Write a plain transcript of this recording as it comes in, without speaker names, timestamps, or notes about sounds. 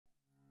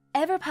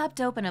Ever popped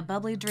open a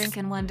bubbly drink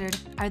and wondered,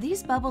 are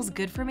these bubbles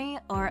good for me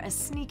or a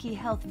sneaky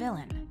health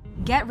villain?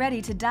 Get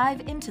ready to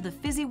dive into the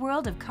fizzy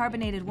world of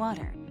carbonated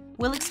water.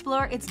 We'll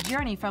explore its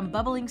journey from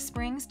bubbling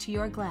springs to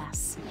your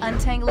glass,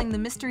 untangling the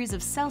mysteries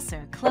of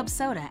seltzer, club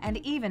soda, and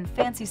even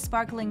fancy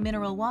sparkling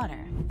mineral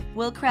water.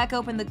 We'll crack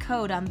open the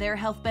code on their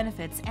health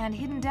benefits and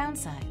hidden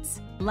downsides,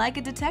 like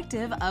a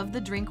detective of the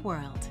drink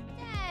world.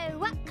 So,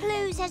 what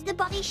clues has the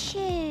body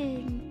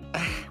shown?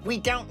 We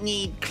don't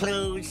need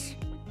clues.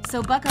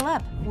 So buckle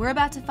up, we're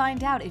about to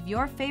find out if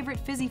your favorite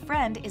fizzy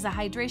friend is a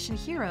hydration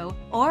hero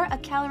or a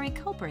calorie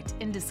culprit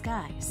in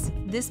disguise.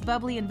 This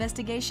bubbly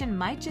investigation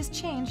might just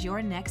change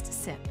your next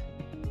sip.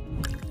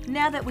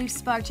 Now that we've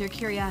sparked your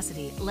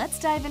curiosity, let's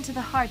dive into the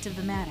heart of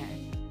the matter.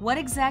 What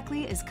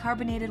exactly is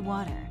carbonated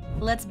water?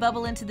 Let's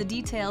bubble into the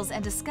details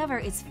and discover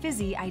its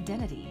fizzy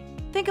identity.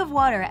 Think of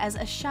water as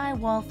a shy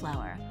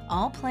wallflower,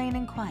 all plain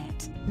and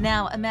quiet.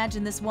 Now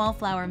imagine this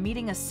wallflower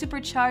meeting a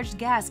supercharged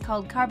gas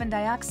called carbon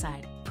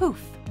dioxide.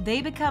 Poof!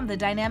 They become the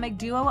dynamic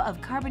duo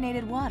of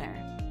carbonated water.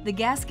 The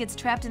gas gets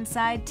trapped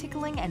inside,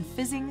 tickling and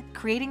fizzing,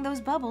 creating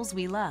those bubbles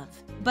we love.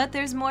 But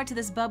there's more to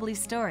this bubbly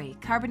story.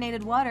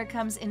 Carbonated water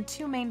comes in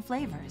two main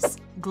flavors,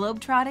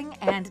 globetrotting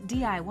and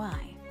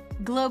DIY.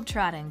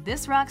 Globetrotting,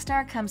 this rock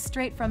star comes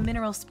straight from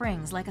mineral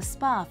springs like a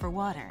spa for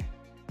water.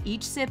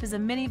 Each sip is a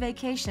mini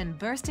vacation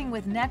bursting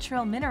with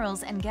natural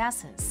minerals and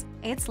gases.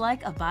 It's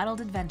like a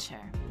bottled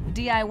adventure.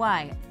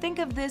 DIY, think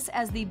of this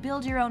as the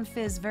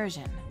build-your-own-fizz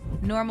version.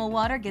 Normal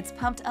water gets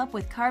pumped up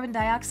with carbon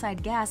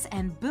dioxide gas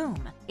and boom,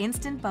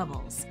 instant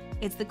bubbles.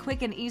 It's the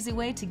quick and easy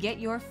way to get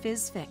your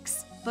fizz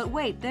fix. But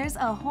wait, there's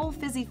a whole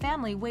fizzy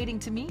family waiting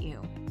to meet you.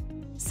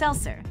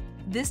 Seltzer.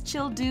 This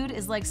chill dude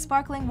is like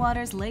sparkling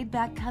water's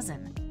laid-back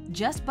cousin.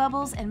 Just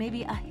bubbles and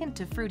maybe a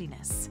hint of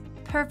fruitiness.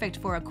 Perfect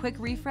for a quick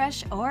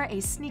refresh or a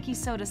sneaky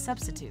soda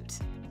substitute.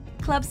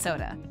 Club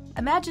soda.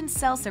 Imagine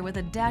seltzer with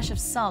a dash of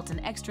salt and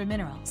extra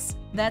minerals.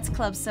 That's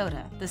club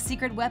soda, the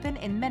secret weapon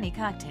in many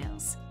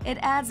cocktails. It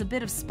adds a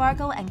bit of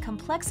sparkle and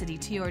complexity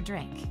to your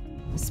drink.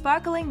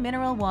 Sparkling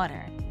mineral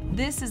water.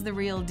 This is the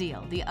real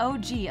deal, the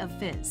OG of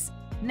fizz.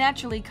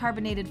 Naturally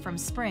carbonated from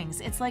springs,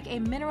 it's like a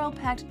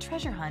mineral-packed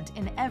treasure hunt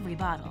in every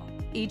bottle.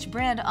 Each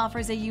brand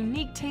offers a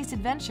unique taste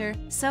adventure,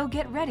 so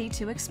get ready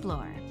to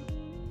explore.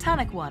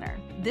 Tonic water.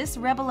 This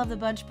rebel of the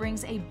bunch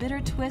brings a bitter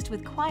twist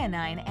with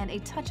quinine and a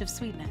touch of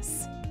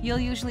sweetness. You'll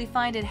usually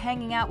find it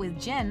hanging out with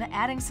gin,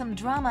 adding some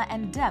drama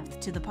and depth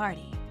to the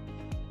party.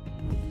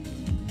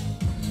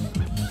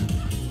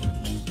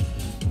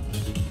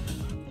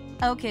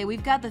 Okay,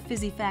 we've got the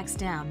fizzy facts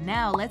down.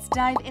 Now let's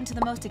dive into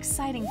the most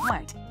exciting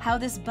part, how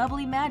this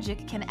bubbly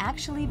magic can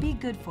actually be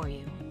good for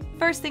you.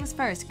 First things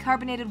first,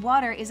 carbonated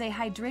water is a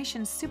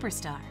hydration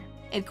superstar.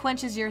 It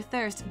quenches your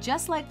thirst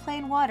just like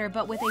plain water,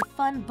 but with a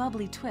fun,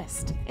 bubbly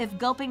twist. If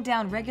gulping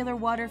down regular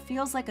water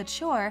feels like a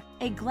chore,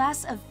 a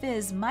glass of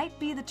fizz might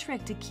be the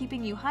trick to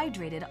keeping you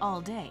hydrated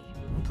all day.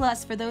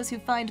 Plus, for those who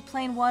find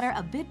plain water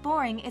a bit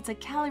boring, it's a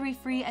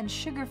calorie-free and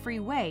sugar-free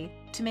way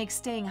to make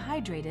staying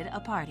hydrated a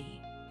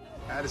party.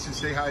 Addison,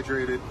 stay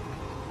hydrated.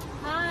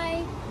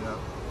 Hi. No.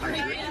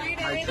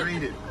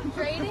 Hydrated.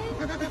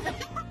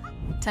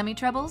 Tummy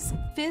troubles?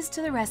 Fizz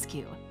to the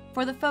rescue.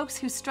 For the folks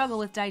who struggle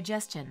with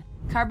digestion,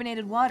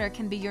 carbonated water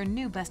can be your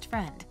new best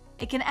friend.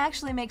 It can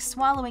actually make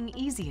swallowing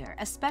easier,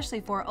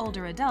 especially for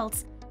older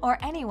adults or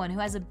anyone who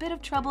has a bit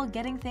of trouble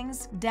getting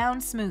things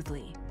down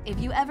smoothly. If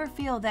you ever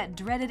feel that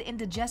dreaded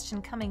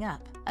indigestion coming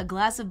up, a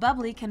glass of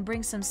bubbly can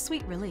bring some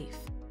sweet relief.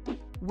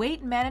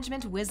 Weight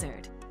management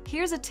wizard.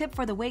 Here's a tip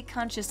for the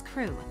weight-conscious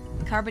crew.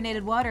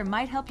 Carbonated water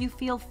might help you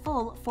feel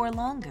full for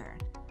longer.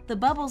 The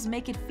bubbles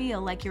make it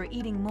feel like you're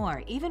eating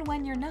more even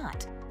when you're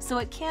not, so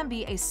it can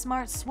be a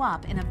smart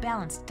swap in a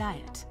balanced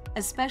diet,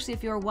 especially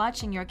if you're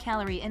watching your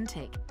calorie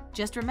intake.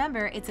 Just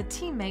remember, it's a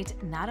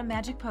teammate, not a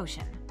magic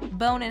potion.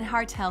 Bone and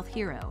heart health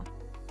hero.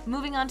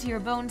 Moving on to your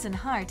bones and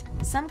heart,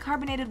 some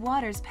carbonated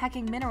waters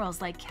packing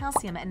minerals like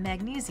calcium and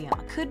magnesium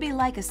could be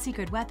like a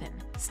secret weapon.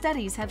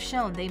 Studies have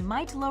shown they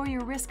might lower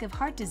your risk of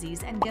heart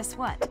disease, and guess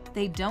what?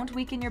 They don't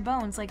weaken your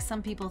bones like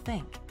some people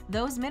think.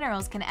 Those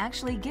minerals can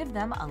actually give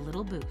them a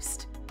little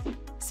boost.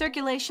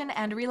 Circulation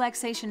and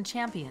relaxation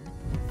champion.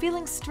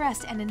 Feeling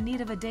stressed and in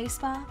need of a day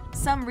spa?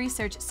 Some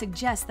research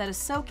suggests that a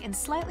soak in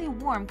slightly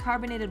warm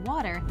carbonated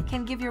water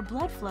can give your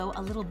blood flow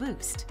a little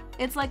boost.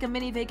 It's like a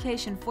mini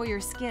vacation for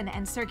your skin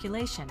and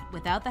circulation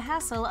without the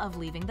hassle of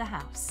leaving the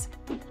house.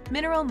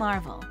 Mineral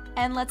marvel.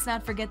 And let's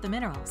not forget the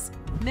minerals.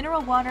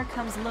 Mineral water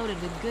comes loaded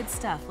with good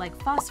stuff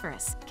like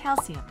phosphorus,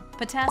 calcium,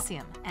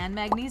 potassium, and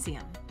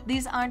magnesium.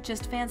 These aren't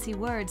just fancy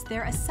words,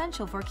 they're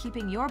essential for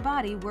keeping your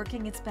body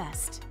working its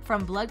best,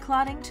 from blood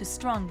clotting to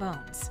strong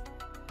bones.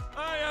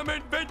 I am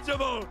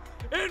invincible!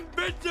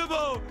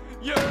 Invincible!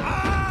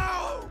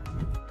 Ow!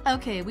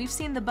 Okay, we've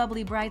seen the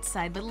bubbly bright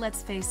side, but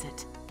let's face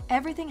it.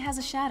 Everything has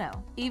a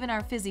shadow, even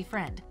our fizzy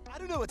friend. I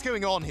don't know what's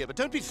going on here, but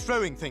don't be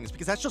throwing things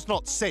because that's just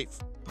not safe.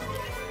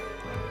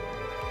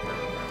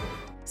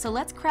 So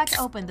let's crack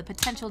open the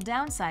potential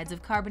downsides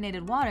of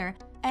carbonated water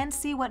and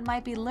see what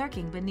might be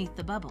lurking beneath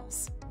the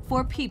bubbles.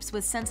 For peeps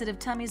with sensitive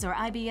tummies or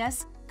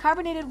IBS,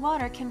 carbonated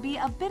water can be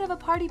a bit of a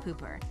party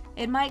pooper.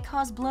 It might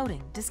cause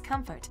bloating,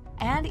 discomfort,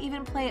 and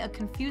even play a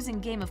confusing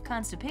game of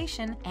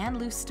constipation and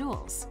loose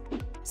stools.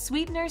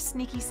 Sweetener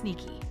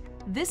sneaky.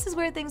 This is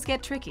where things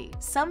get tricky.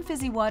 Some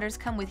fizzy waters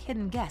come with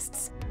hidden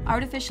guests,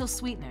 artificial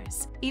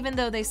sweeteners. Even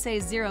though they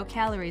say 0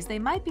 calories, they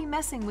might be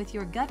messing with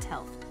your gut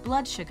health,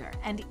 blood sugar,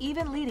 and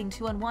even leading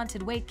to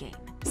unwanted weight gain.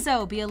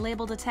 So be a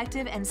label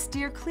detective and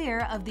steer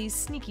clear of these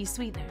sneaky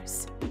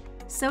sweeteners.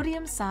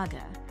 Sodium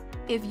saga.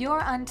 If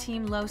you're on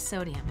team low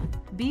sodium,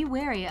 be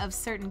wary of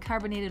certain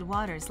carbonated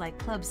waters like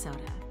club soda.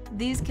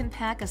 These can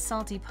pack a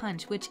salty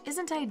punch, which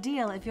isn't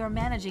ideal if you're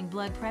managing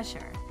blood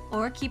pressure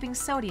or keeping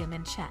sodium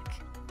in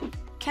check.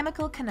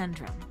 Chemical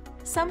conundrum.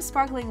 Some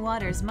sparkling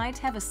waters might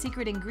have a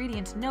secret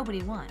ingredient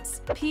nobody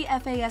wants,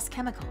 PFAS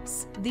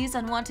chemicals. These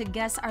unwanted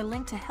guests are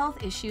linked to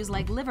health issues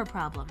like liver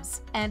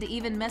problems and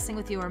even messing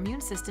with your immune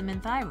system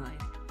and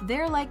thyroid.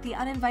 They're like the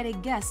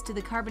uninvited guests to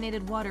the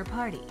carbonated water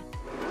party,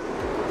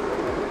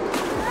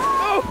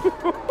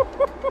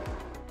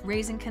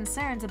 raising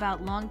concerns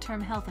about long-term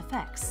health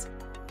effects.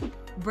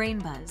 Brain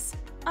buzz.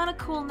 On a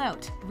cool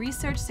note,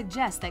 research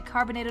suggests that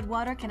carbonated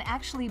water can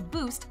actually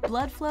boost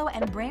blood flow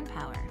and brain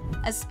power,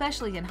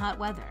 especially in hot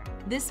weather.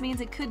 This means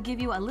it could give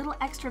you a little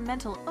extra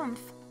mental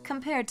oomph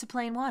compared to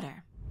plain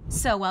water.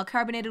 So while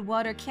carbonated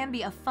water can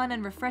be a fun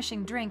and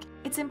refreshing drink,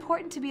 it's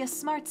important to be a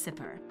smart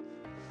sipper.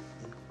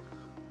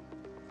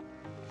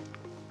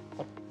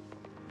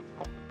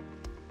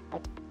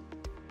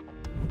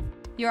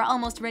 You're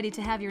almost ready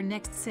to have your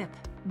next sip.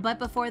 But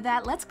before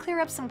that, let's clear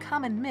up some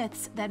common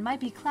myths that might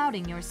be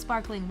clouding your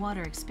sparkling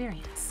water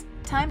experience.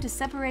 Time to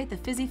separate the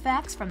fizzy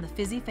facts from the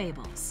fizzy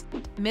fables.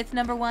 Myth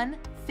number 1,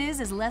 fizz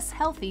is less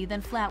healthy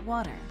than flat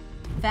water.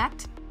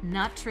 Fact,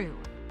 not true.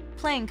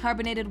 Plain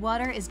carbonated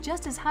water is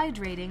just as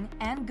hydrating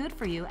and good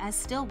for you as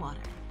still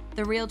water.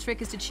 The real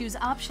trick is to choose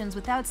options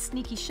without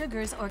sneaky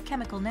sugars or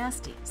chemical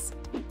nasties.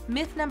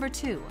 Myth number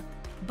 2,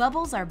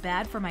 bubbles are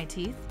bad for my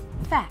teeth.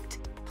 Fact,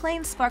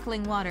 plain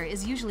sparkling water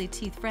is usually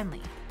teeth-friendly,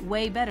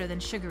 way better than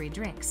sugary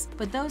drinks,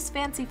 but those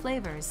fancy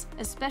flavors,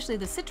 especially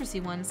the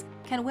citrusy ones,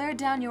 can wear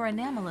down your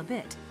enamel a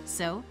bit,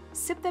 so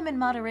sip them in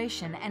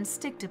moderation and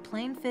stick to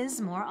plain fizz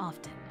more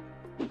often.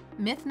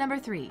 Myth number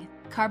 3,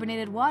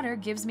 carbonated water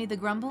gives me the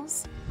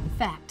grumbles.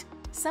 Fact,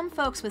 some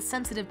folks with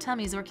sensitive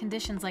tummies or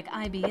conditions like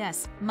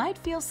IBS might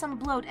feel some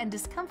bloat and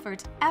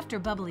discomfort after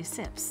bubbly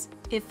sips.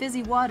 If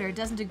fizzy water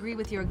doesn't agree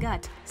with your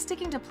gut,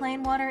 sticking to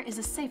plain water is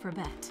a safer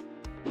bet.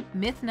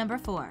 Myth number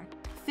 4,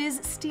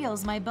 fizz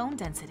steals my bone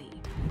density.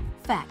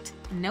 Fact,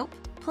 nope.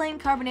 Plain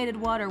carbonated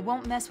water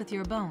won't mess with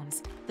your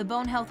bones. The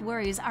bone health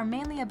worries are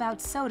mainly about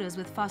sodas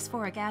with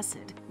phosphoric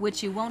acid,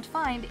 which you won't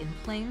find in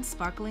plain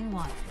sparkling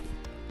water.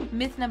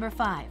 Myth number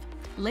 5,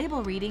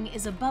 label reading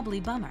is a bubbly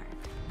bummer.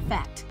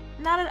 Fact,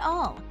 not at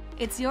all.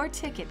 It's your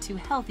ticket to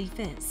healthy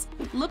fizz.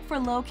 Look for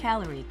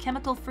low-calorie,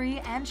 chemical-free,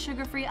 and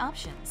sugar-free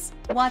options.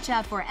 Watch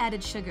out for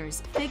added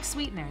sugars, fake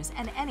sweeteners,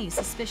 and any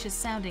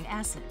suspicious-sounding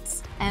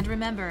acids. And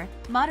remember,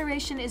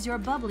 moderation is your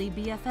bubbly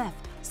BFF,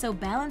 so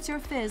balance your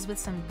fizz with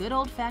some good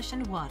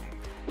old-fashioned water.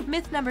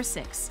 Myth number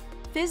 6,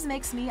 fizz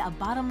makes me a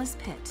bottomless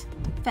pit.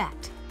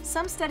 Fact,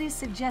 some studies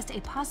suggest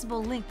a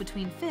possible link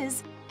between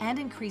fizz and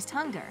increased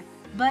hunger,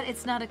 but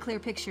it's not a clear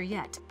picture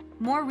yet.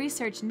 More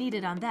research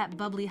needed on that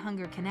bubbly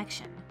hunger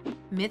connection.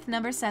 Myth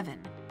number 7,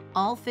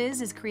 all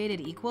fizz is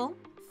created equal.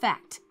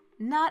 Fact,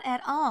 not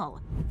at all.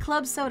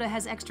 Club soda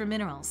has extra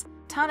minerals.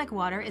 Tonic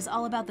water is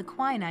all about the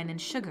quinine and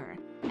sugar,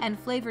 and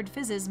flavored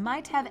fizzes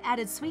might have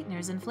added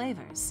sweeteners and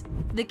flavors.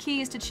 The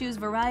key is to choose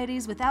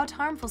varieties without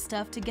harmful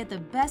stuff to get the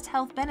best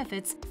health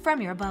benefits from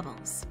your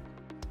bubbles.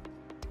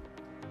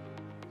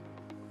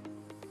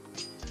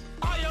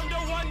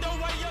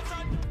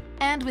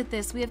 And with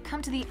this, we have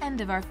come to the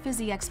end of our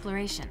fizzy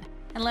exploration.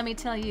 And let me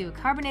tell you,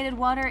 carbonated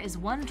water is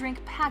one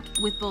drink packed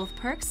with both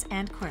perks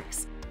and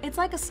quirks. It's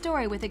like a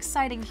story with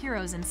exciting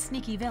heroes and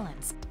sneaky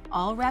villains,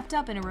 all wrapped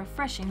up in a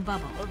refreshing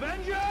bubble.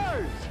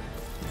 Avengers!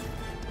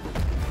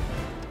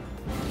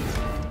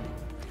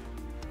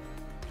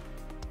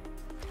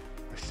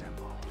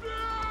 Assemble.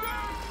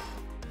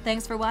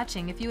 Thanks for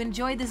watching. If you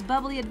enjoyed this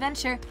bubbly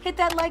adventure, hit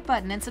that like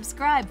button and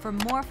subscribe for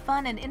more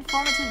fun and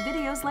informative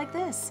videos like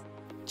this.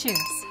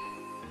 Cheers!